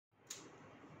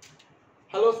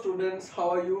Hello students, how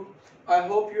are you? I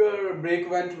hope your break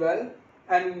went well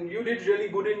and you did really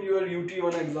good in your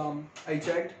UT1 exam. I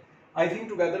checked. I think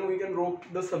together we can rock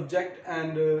the subject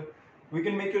and we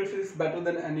can make your physics better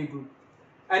than any group.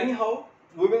 Anyhow,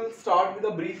 we will start with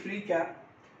a brief recap.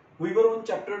 We were on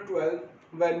chapter 12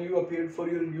 when you appeared for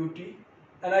your UT,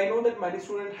 and I know that many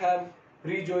students have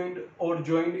rejoined or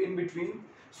joined in between.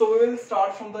 So we will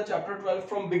start from the chapter 12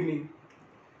 from beginning.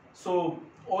 So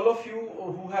all of you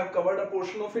who have covered a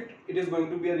portion of it, it is going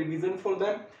to be a revision for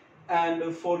them,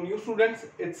 and for new students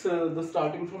it's the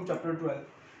starting from chapter 12.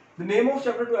 The name of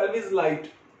chapter 12 is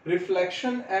light,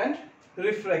 reflection and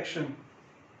refraction.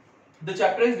 The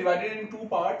chapter is divided in two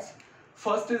parts.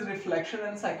 First is reflection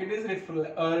and second is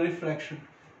refraction.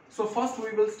 So first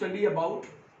we will study about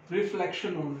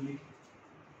reflection only.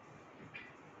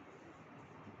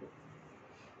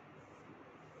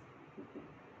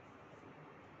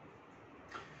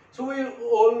 So we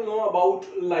all know about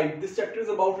light. This chapter is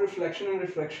about reflection and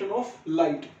refraction of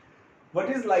light. What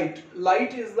is light?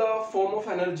 Light is the form of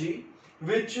energy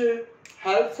which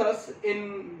helps us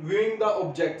in viewing the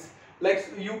objects. Like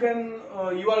you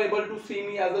are able to see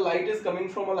me as the light is coming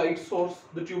from a light source,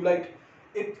 the tube light.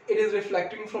 It is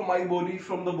reflecting from my body,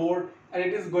 from the board, and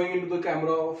it is going into the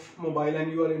camera of mobile, and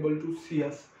you are able to see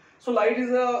us. So light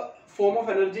is a form of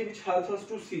energy which helps us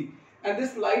to see, and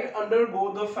this light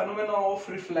undergo the phenomena of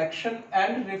reflection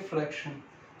and refraction.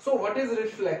 So what is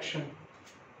reflection?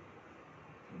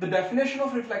 The definition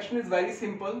of reflection is very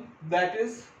simple, that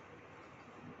is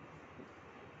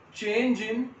change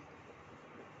in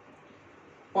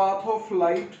path of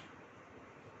light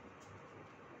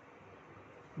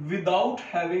without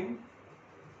having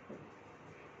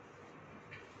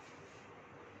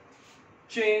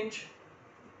change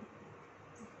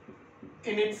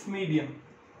in its medium.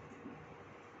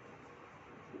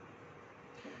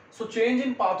 So change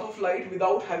in path of light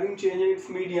without having change in its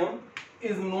medium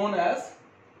is known as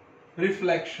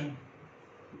reflection.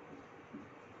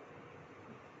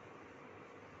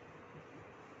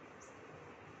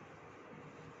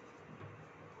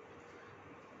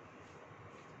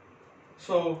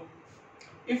 So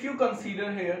if you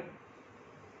consider here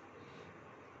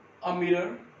a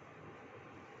mirror,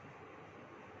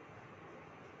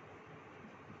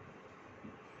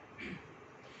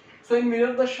 so in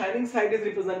mirror the shining side is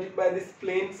represented by this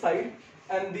plane side,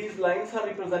 and these lines are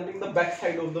representing the back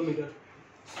side of the mirror.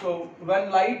 So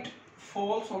when light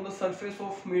falls on the surface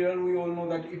of mirror, we all know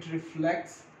that it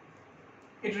reflects.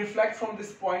 It reflects from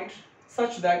this point,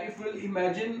 such that if we'll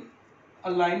imagine a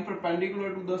line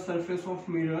perpendicular to the surface of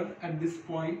mirror at this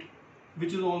point,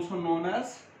 which is also known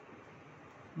as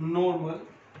normal,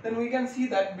 then we can see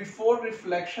that before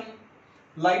reflection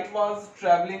light was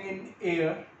traveling in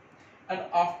air, and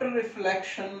after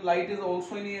reflection light is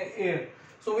also in air.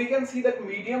 So we can see that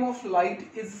medium of light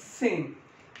is same.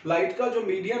 Light का जो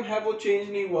medium है वो change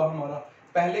नहीं हुआ हमारा,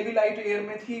 पहले भी light air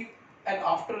में थी एंड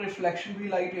आफ्टर रिफ्लेक्शन भी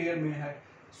लाइट एयर में है.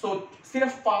 सो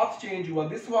सिर्फ पाथ चेंज हुआ.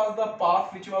 This was the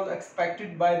path which was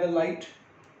expected by the light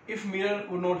if mirror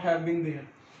would not have been there,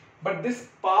 but this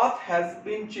path has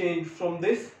been changed from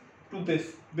this to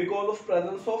this because of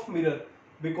presence of mirror,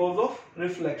 because of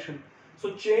reflection.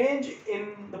 So change in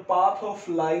the path of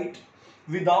light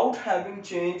without having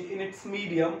change in its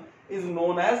medium is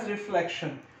known as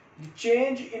reflection. The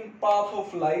change in path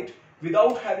of light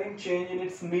without having change in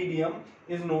its medium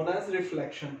is known as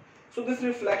reflection. So this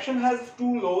reflection has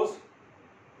two laws.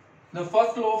 The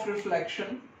first law of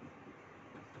reflection,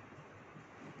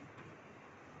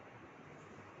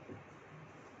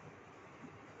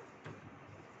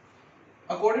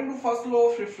 according to first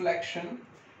law of reflection,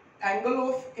 angle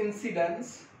of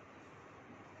incidence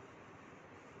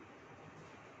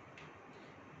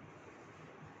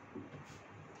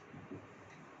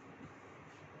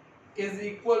is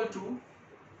equal to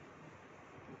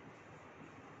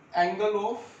angle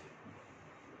of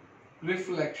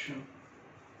reflection,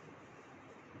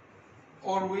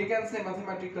 or we can say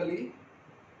mathematically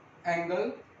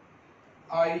angle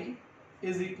I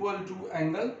is equal to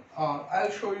angle R.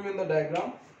 I'll show you in the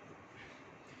diagram.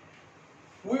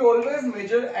 We always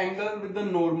measure angle with the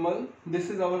normal. This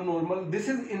is our normal. This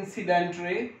is incident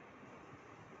ray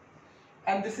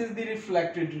and this is the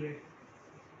reflected ray.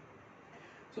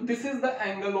 So this is the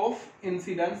angle of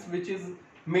incidence which is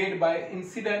made by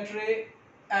incident ray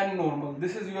and normal.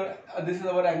 This is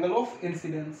our angle of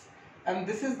incidence, and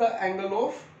this is the angle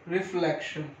of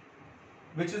reflection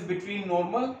which is between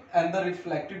normal and the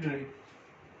reflected ray.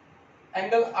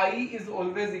 Angle I is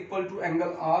always equal to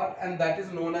angle R, and that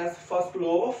is known as first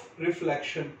law of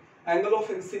reflection. Angle of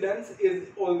incidence is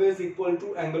always equal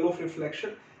to angle of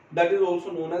reflection, That is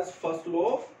also known as first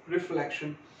law of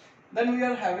reflection. Then we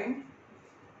are having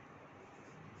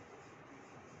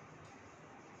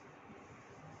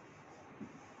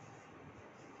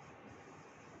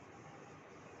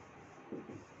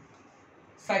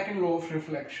second law of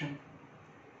reflection.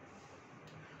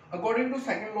 According to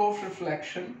second law of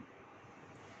reflection,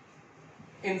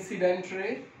 incident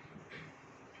ray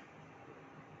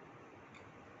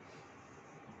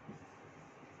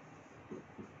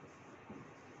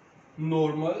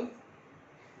normal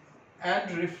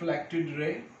and reflected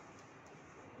ray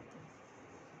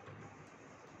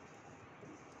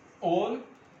all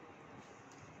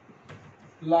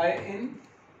lie in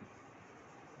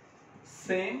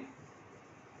same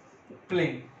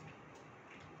plane.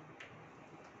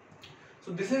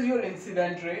 So this is your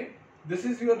incident ray, this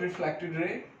is your reflected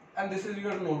ray, and this is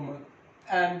your normal.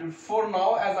 And for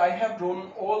now, as I have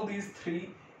drawn all these three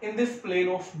in this plane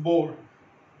of board,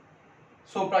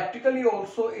 so practically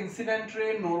also incident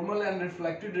ray, normal and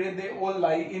reflected ray, they all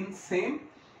lie in same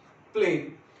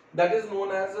plane. That is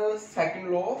known as a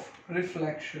second law of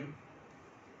reflection.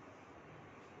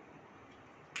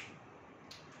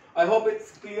 I hope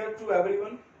it's clear to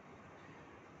everyone.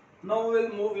 Now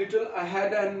we'll move little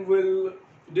ahead and we'll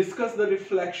discuss the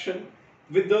reflection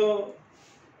with the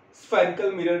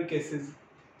spherical mirror cases.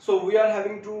 So we are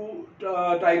having two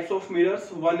types of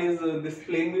mirrors. One is this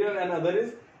plane mirror and other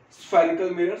is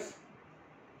spherical mirrors.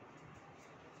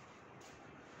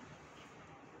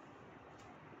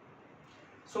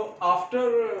 So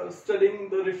after studying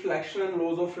the reflection and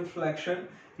laws of reflection,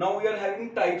 now we are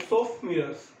having types of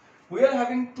mirrors. We are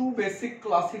having two basic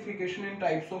classification in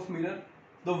types of mirror.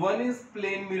 The one is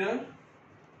plane mirror,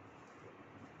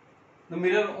 the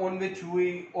mirror on which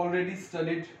we already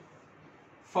studied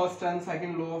first and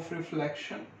second law of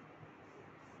reflection.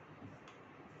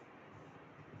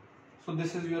 So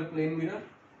this is your plane mirror.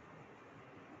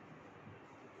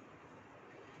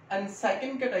 And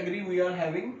second category we are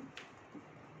having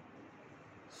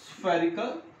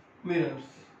spherical mirrors.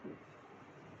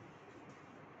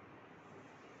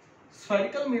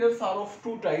 Spherical mirrors are of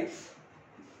two types.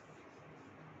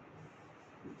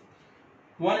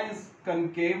 One is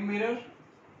concave mirror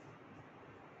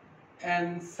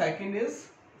and second is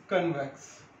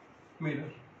convex mirror.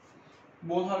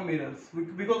 Both are mirrors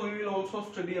because we will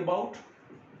also study about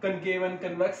concave and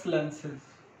convex lenses.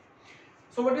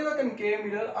 So what is a concave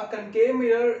mirror? A concave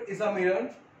mirror is a mirror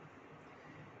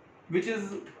which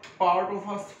is part of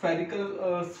a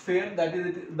spherical sphere.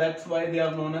 That's why they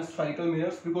are known as spherical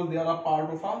mirrors, because they are a part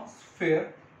of a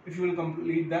sphere if you will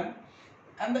complete them.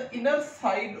 And the inner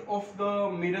side of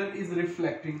the mirror is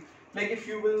reflecting. Like if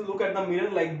you will look at the mirror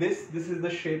like this is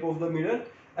the shape of the mirror,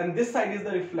 and this side is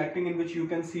the reflecting in which you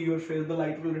can see your face. The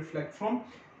light will reflect from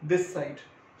this side.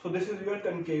 So this is your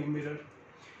concave mirror,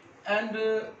 and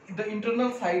the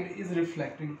internal side is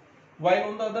reflecting. While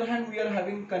on the other hand we are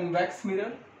having convex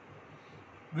mirror,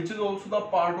 which is also the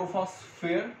part of a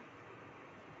sphere,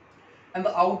 and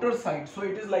the outer side, so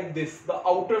it is like this, the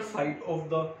outer side of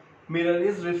the mirror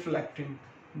is reflecting,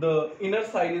 the inner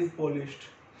side is polished.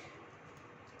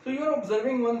 So you are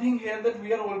observing one thing here, that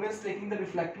we are always taking the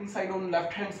reflecting side on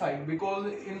left hand side,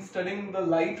 because in studying the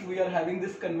light we are having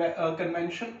this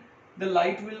convention, the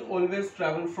light will always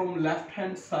travel from left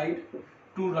hand side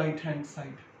to right hand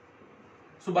side.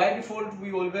 So by default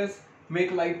we always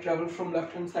make light travel from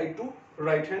left hand side to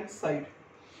right hand side.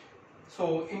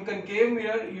 So in concave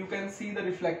mirror you can see the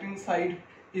reflecting side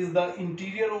is the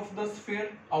interior of the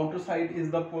sphere, outer side is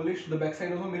the polished, the back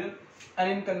side of the mirror. And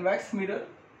in convex mirror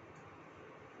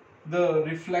the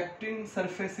reflecting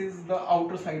surface is the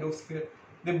outer side of sphere.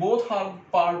 They both are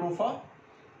part of a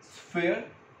sphere.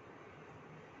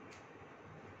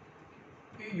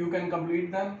 You can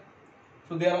complete them.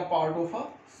 So they are a part of a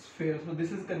sphere. So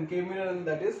this is concave mirror and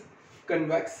that is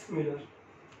convex mirror.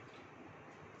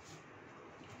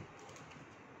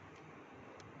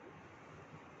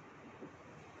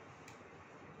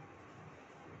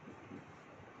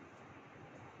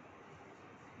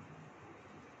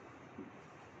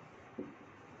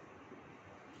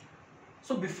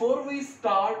 So before we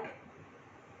start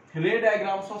ray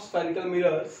diagrams of spherical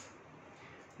mirrors,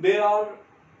 there are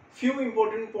few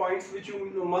important points which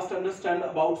you must understand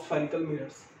about spherical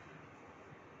mirrors.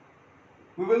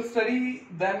 We will study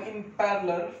them in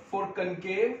parallel for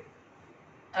concave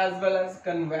as well as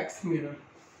convex mirror.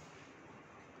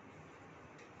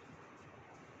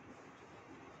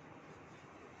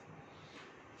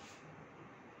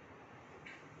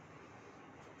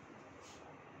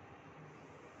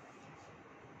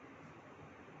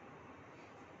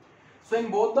 So in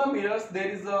both the mirrors there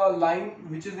is a line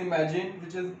which is imagined,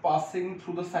 which is passing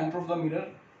through the center of the mirror,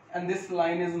 and this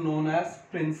line is known as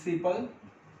principal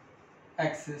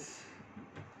axis.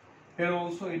 Here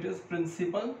also it is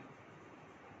principal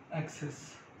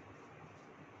axis.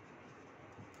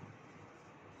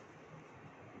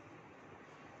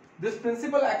 This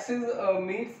principal axis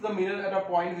meets the mirror at a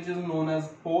point which is known as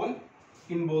pole.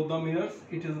 In both the mirrors,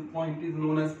 point is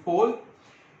known as pole.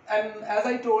 And as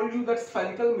I told you that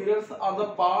spherical mirrors are the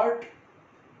part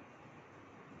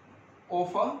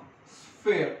of a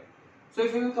sphere. So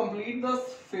if we will complete the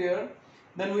sphere,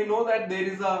 then we know that there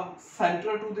is a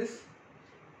center to this,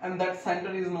 and that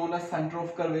center is known as center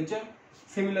of curvature.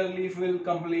 Similarly, if we will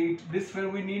complete this sphere,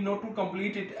 we need not to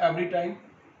complete it every time.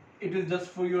 It is just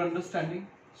for your understanding.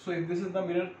 So if this is the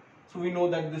mirror, so we know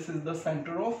that this is the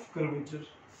center of curvature.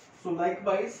 So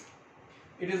likewise,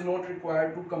 it is not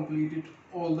required to complete it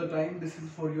all the time. This is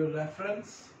for your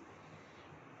reference.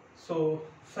 So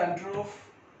center of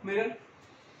mirror,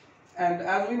 and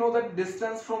as we know that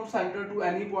distance from center to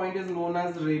any point is known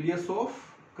as radius of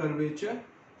curvature.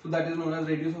 So that is known as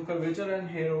radius of curvature, and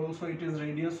here also it is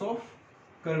radius of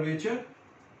curvature.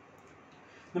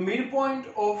 The midpoint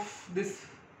of this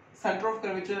center of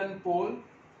curvature and pole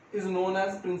is known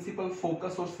as principal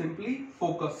focus or simply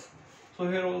focus. So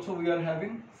here also we are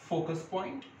having focus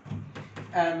point,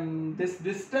 and this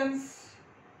distance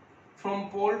from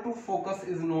pole to focus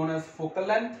is known as focal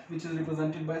length, which is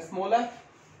represented by small f.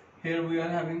 Here we are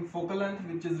having focal length,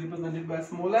 which is represented by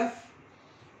small f.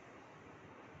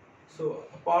 So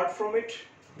apart from it,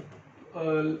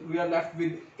 we are left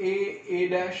with a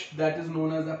dash, that is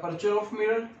known as aperture of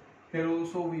mirror. Here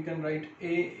also we can write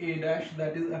a dash,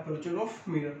 that is aperture of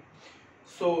mirror.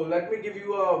 So let me give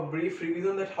you a brief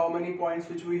revision that how many points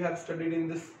which we have studied in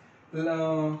this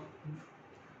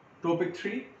topic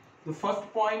 3. The first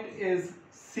point is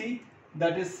C,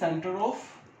 that is center of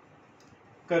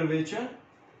curvature.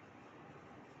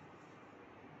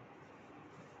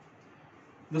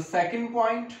 The second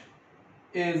point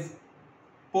is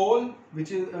pole,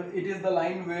 which is it is the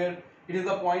line where it is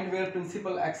the point where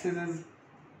principal axis is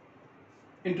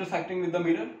intersecting with the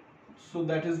mirror. So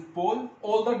that is pole.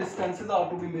 All the distances are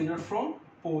to be measured from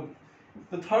pole.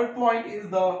 The third point is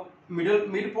the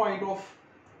midpoint of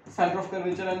center of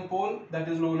curvature and pole, that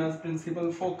is known as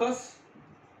principal focus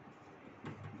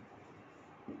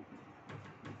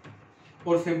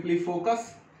or simply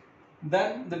focus.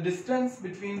 Then the distance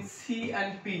between C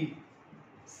and P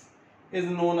is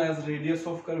known as radius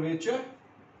of curvature.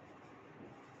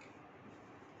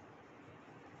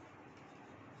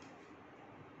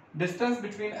 Distance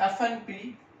between F and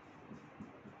P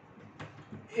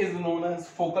is known as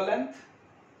focal length,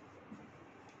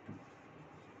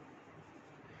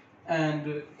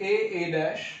 and A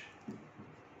dash,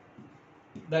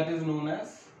 that is known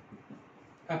as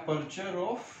aperture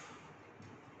of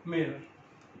mirror.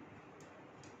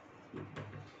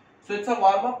 So it's a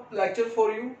warm-up lecture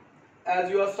for you as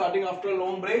you are starting after a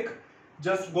long break.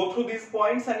 Just go through these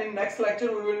points, and in next lecture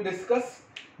we will discuss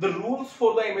the rules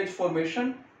for the image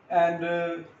formation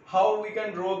and how we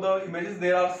can draw the images.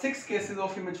 There are 6 cases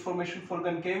of image formation for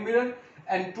concave mirror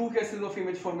and 2 cases of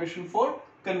image formation for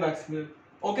convex mirror.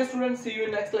 Okay students, see you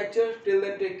in next lecture. Till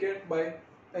then, take care. Bye.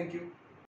 Thank you.